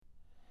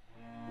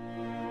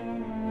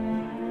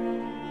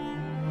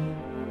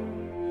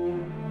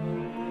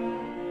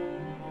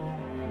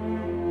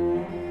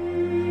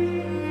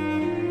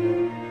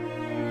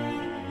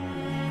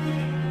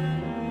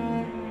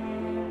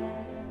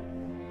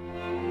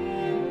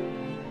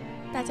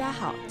大家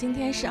好，今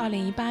天是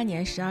2018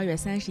年12月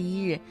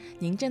31日，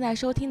您正在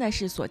收听的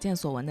是所见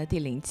所闻的第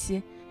0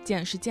期，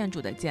建是建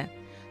筑的建。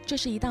这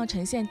是一档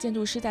呈现建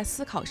筑师在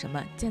思考什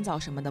么、建造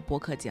什么的播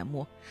客节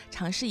目，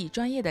尝试以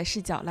专业的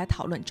视角来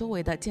讨论周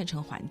围的建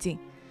成环境。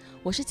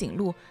我是景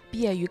路，毕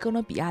业于哥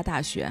伦比亚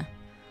大学。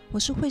我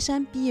是惠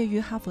山，毕业于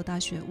哈佛大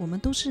学，我们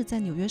都是在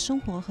纽约生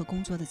活和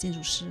工作的建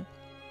筑师。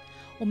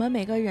我们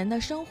每个人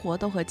的生活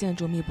都和建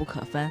筑密不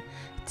可分，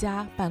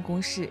家、办公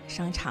室、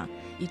商场，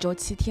一周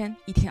7天，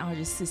一天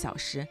24小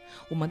时，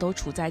我们都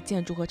处在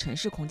建筑和城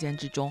市空间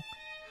之中。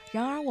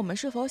然而，我们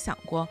是否想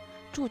过，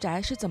住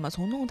宅是怎么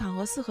从弄堂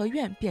和四合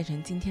院变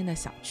成今天的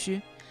小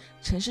区？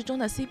城市中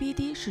的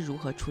CBD 是如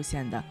何出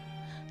现的？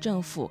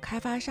政府、开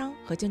发商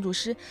和建筑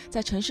师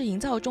在城市营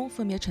造中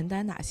分别承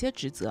担哪些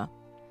职责？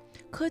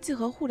科技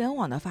和互联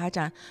网的发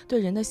展对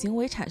人的行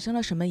为产生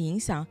了什么影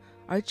响？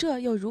而这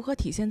又如何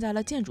体现在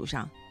了建筑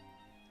上？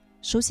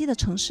熟悉的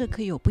城市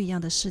可以有不一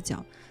样的视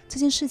角，这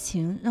件事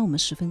情让我们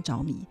十分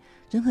着迷。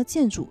人和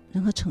建筑、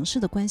人和城市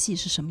的关系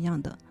是什么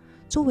样的？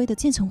周围的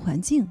建成环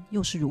境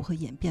又是如何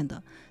演变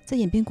的？在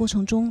演变过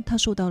程中，它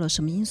受到了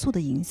什么因素的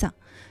影响？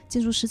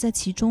建筑师在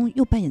其中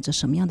又扮演着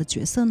什么样的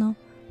角色呢？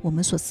我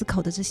们所思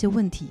考的这些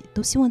问题，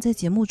都希望在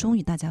节目中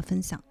与大家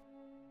分享。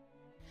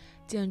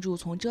建筑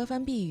从遮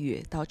风避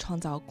雨到创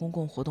造公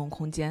共活动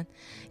空间，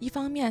一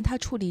方面它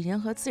处理人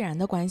和自然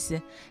的关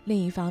系，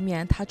另一方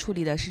面它处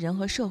理的是人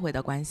和社会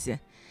的关系。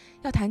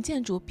要谈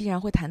建筑，必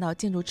然会谈到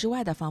建筑之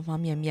外的方方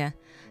面面。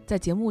在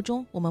节目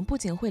中，我们不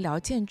仅会聊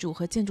建筑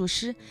和建筑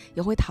师，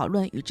也会讨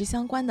论与之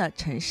相关的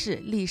城市、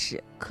历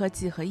史、科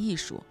技和艺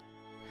术。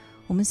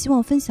我们希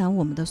望分享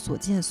我们的所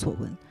见所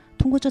闻，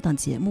通过这档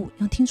节目，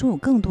让听众有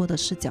更多的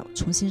视角，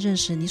重新认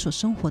识你所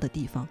生活的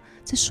地方，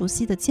在熟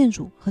悉的建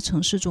筑和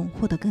城市中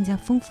获得更加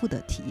丰富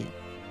的体验。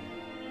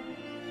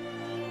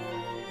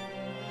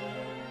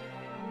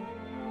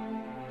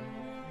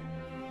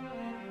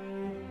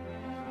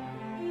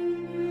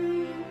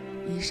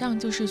以上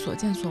就是所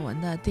见所闻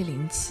的第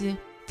0期。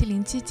第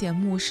0期节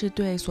目是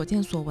对所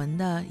见所闻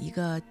的一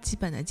个基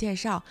本的介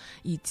绍，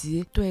以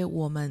及对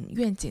我们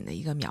愿景的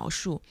一个描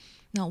述。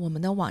那我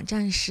们的网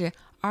站是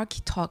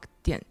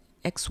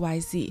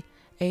architalk.xyz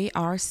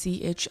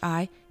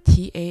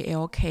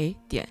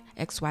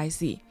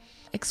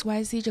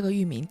architalk.xyz。 这个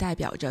域名代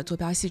表着坐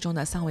标系中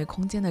的3维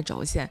空间的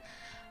轴线，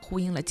呼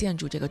应了建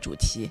筑这个主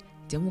题。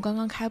节目刚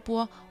刚开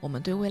播，我们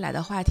对未来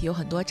的话题有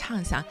很多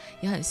畅想，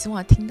也很希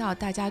望听到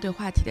大家对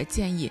话题的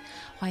建议，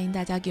欢迎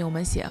大家给我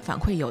们写反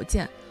馈邮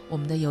件，我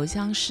们的邮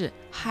箱是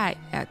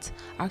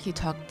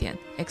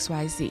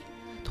hi@architalk.xyz，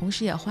 同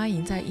时也欢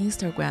迎在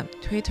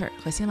Instagram、Twitter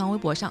和新浪微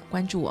博上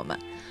关注我们，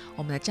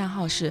我们的账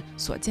号是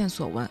所见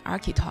所闻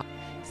Architalk。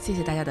 谢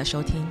谢大家的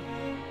收听。